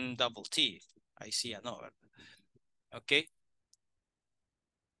visiting double T. Ahí sí ya no, ¿verdad? ¿Ok?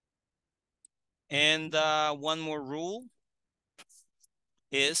 And one more rule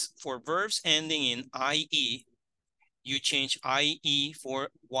is for verbs ending in IE, you change IE for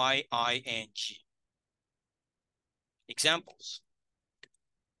YING. Examples.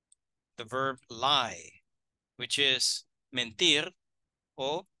 The verb lie, which is mentir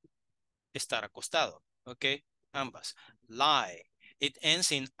o estar acostado. Okay, ambas. Lie. It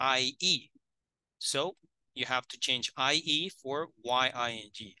ends in IE. So you have to change IE for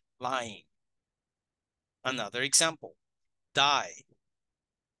YING. Lying. Another example. Die.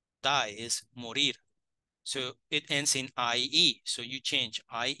 Die is morir. So it ends in IE. So you change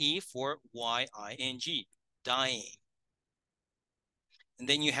IE for YING. Dying. And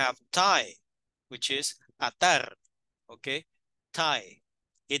then you have tie, which is atar. Okay, tie.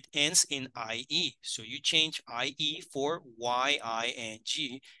 It ends in IE. So you change IE for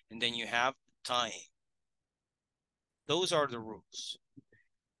YING, and then you have tying. Those are the rules.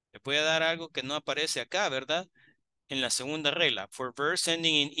 Le voy a dar algo que no aparece acá, ¿verdad? En la segunda regla. For verbs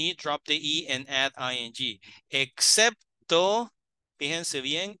ending in E, drop the E and add ING. Excepto, fíjense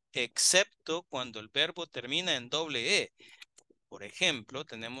bien, excepto cuando el verbo termina en doble E. Por ejemplo,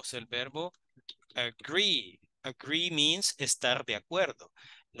 tenemos el verbo agree. Agree means estar de acuerdo.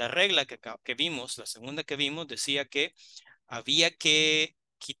 La regla que vimos, la segunda que vimos, decía que había que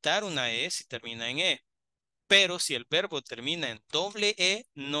quitar una E si termina en E. Pero si el verbo termina en doble E,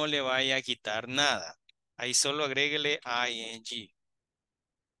 no le vaya a quitar nada. Ahí solo agréguele ing.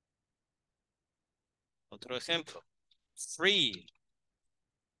 Otro ejemplo. Free.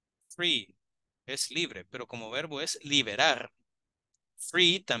 Free es libre, pero como verbo es liberar.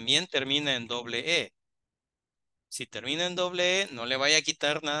 Free también termina en doble E. Si termina en doble E, no le vaya a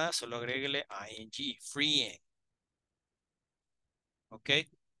quitar nada, solo agréguele ing. Freeing. ¿Ok?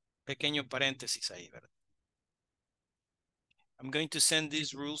 Pequeño paréntesis ahí, ¿verdad? I'm going to send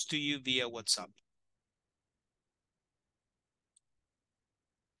these rules to you via WhatsApp.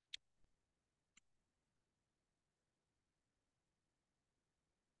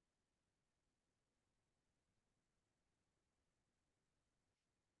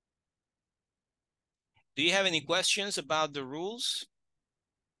 Do you have any questions about the rules?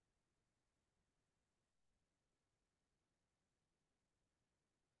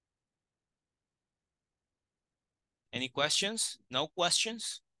 Any questions? No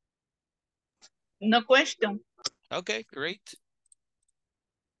questions? No question. Okay, great.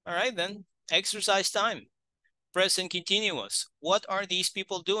 All right then, exercise time. Present continuous. What are these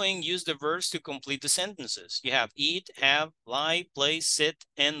people doing? Use the verbs to complete the sentences. You have eat, have, lie, play, sit,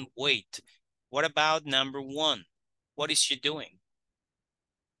 and wait. What about number one? What is she doing?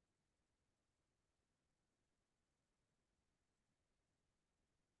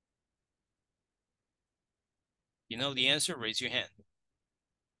 You know the answer, raise your hand.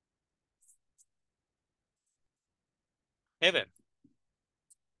 Evan.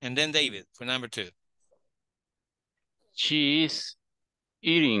 And then David for number two. She is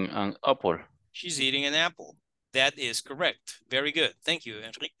eating an apple. She's eating an apple. That is correct. Very good. Thank you,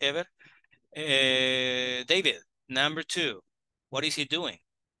 Ever. David, number two. What is he doing?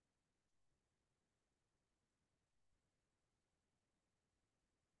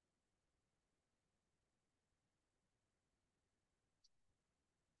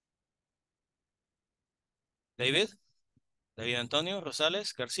 David? David Antonio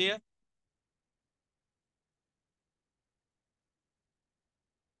Rosales García?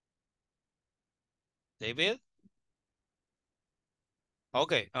 David?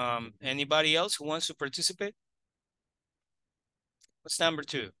 Okay, anybody else who wants to participate? What's number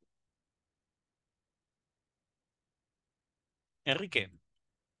two? Enrique.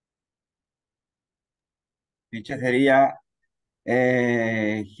 Teacher, sería,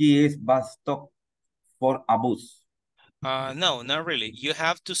 he is bus stop for a bus. No, not really. You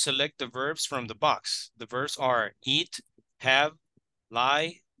have to select the verbs from the box. The verbs are eat, have,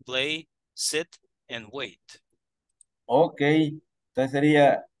 lie, play, sit, and wait. Ok, entonces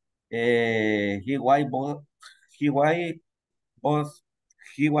sería, he wait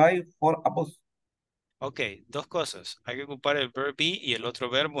for a bus. Ok, dos cosas. Hay que ocupar el verb be y el otro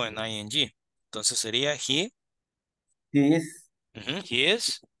verbo en ing. Entonces sería he. He is. He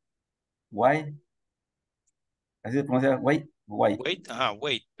is. Why? Así se pronuncia wait. Wait,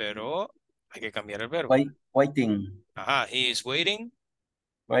 wait, pero hay que cambiar el verbo. Waiting. He is waiting.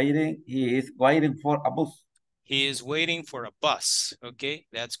 Waiting, he is waiting for a bus. He is waiting for a bus. Okay,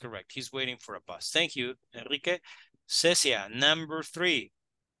 that's correct. He's waiting for a bus. Thank you, Enrique. Cecia, number 3.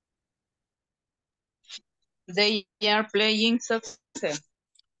 They are playing soccer.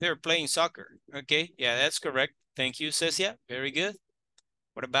 They're playing soccer. Okay, yeah, that's correct. Thank you, Cecia. Very good.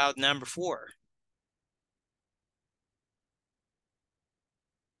 What about number 4?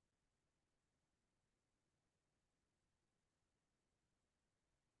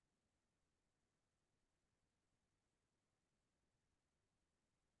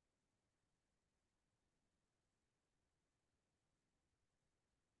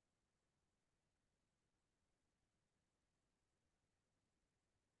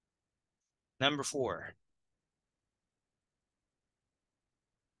 Number 4.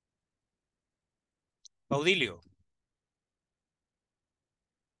 Baudilio.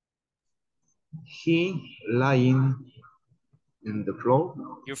 He lying in the floor.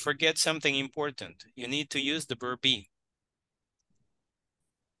 You forget something important. You need to use the verb be.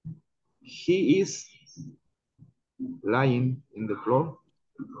 He is lying in the floor.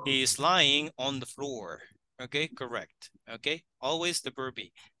 He is lying on the floor. Okay, correct. Okay, always the verb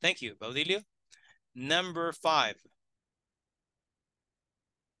be. Thank you, Baudilio. Number 5.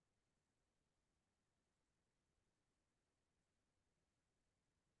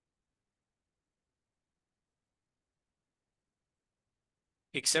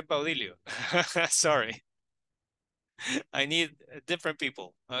 Except Baudilio. Sorry. I need different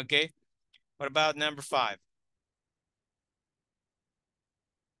people. Okay. What about number 5?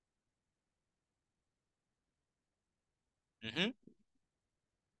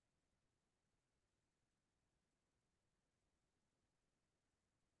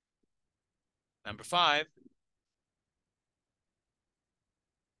 Number 5.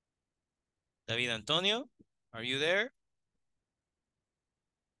 David Antonio, are you there?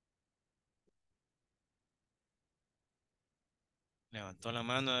 Levantó la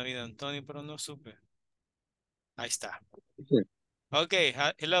mano David Antonio, pero no supe. Ahí está. Sí. Okay,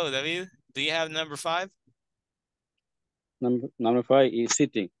 hello David. Do you have number 5? Number 5 is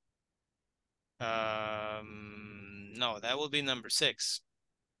sitting. No, that will be number 6.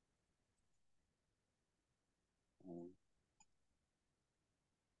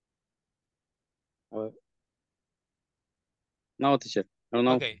 No, teacher. No,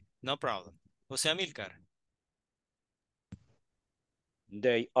 no. Okay, no problem. Jose Amilcar.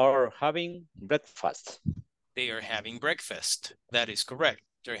 They are having breakfast. They are having breakfast. That is correct.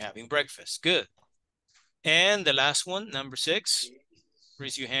 They're having breakfast. Good. And the last one, number 6.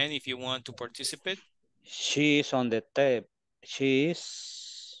 Raise your hand if you want to participate. She is on the table. She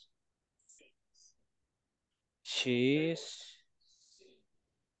is.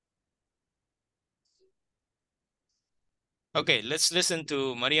 Okay, let's listen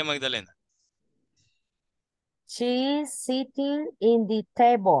to Maria Magdalena. She's sitting in the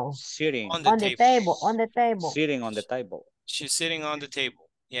table. Sitting on the table. On the table. Sitting on the table. She's sitting on the table.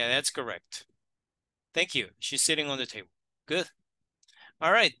 Yeah, that's correct. Thank you. She's sitting on the table. Good.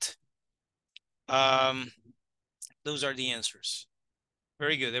 All right. Those are the answers.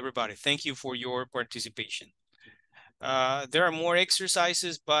 Very good, everybody. Thank you for your participation. There are more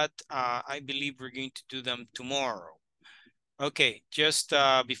exercises, but I believe we're going to do them tomorrow. Okay, just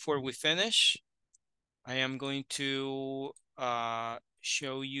before we finish, I am going to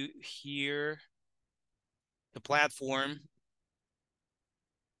show you here the platform.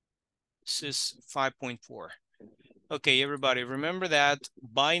 This is 5.4. Okay, everybody, remember that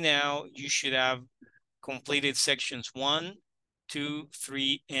by now you should have completed sections 1, 2,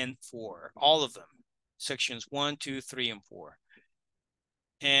 3, and 4. All of them. Sections 1, 2, 3, and 4.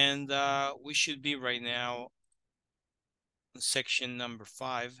 And we should be right now in section number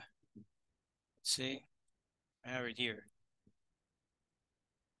 5. Let's see. I have it here.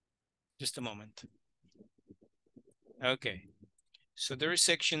 Just a moment. Okay. So there is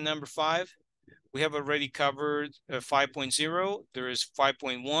section number 5. We have already covered 5.0. There is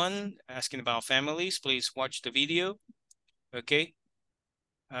 5.1 asking about families. Please watch the video. Okay.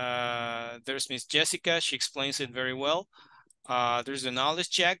 There's Miss Jessica. She explains it very well. There's a knowledge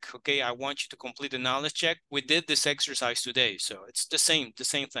check. Okay, I want you to complete the knowledge check. We did this exercise today, so it's the same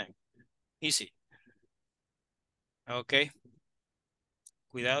thing. Easy. Okay.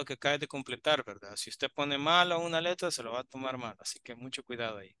 Cuidado que acabes de completar, ¿verdad? Si usted pone mal a una letra, se lo va a tomar mal. Así que mucho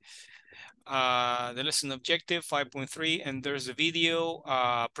cuidado ahí. The lesson objective 5.3, and there's a video,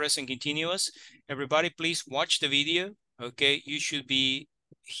 present continuous. Everybody, please watch the video. Okay, you should be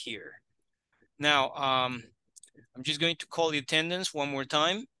here. Now, I'm just going to call the attendance one more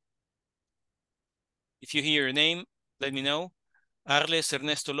time. If you hear your name, let me know. Arles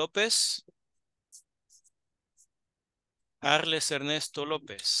Ernesto López. Arles Ernesto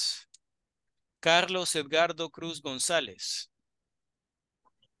López. Carlos Edgardo Cruz González.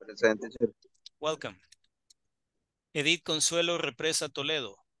 Presente, teacher. Welcome. Edith Consuelo Represa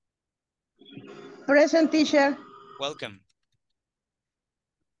Toledo. Present, teacher. Welcome.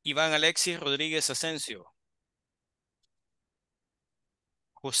 Iván Alexis Rodríguez Asensio.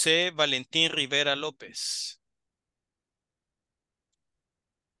 José Valentín Rivera López.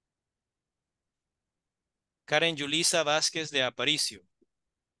 Karen Yulisa Vázquez de Aparicio.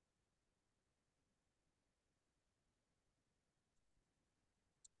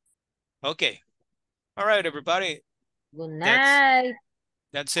 Okay. All right, everybody. Good night.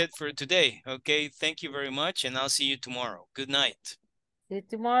 That's it for today. Okay. Thank you very much, and I'll see you tomorrow. Good night. See you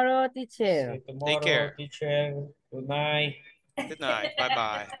tomorrow, teacher. See you tomorrow, Take care. Teacher. Good night. Good night.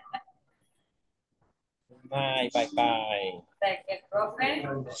 Bye-bye. Good night. Bye-bye.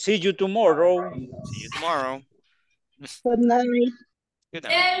 See you tomorrow. See you tomorrow. Good night. Good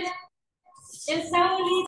night.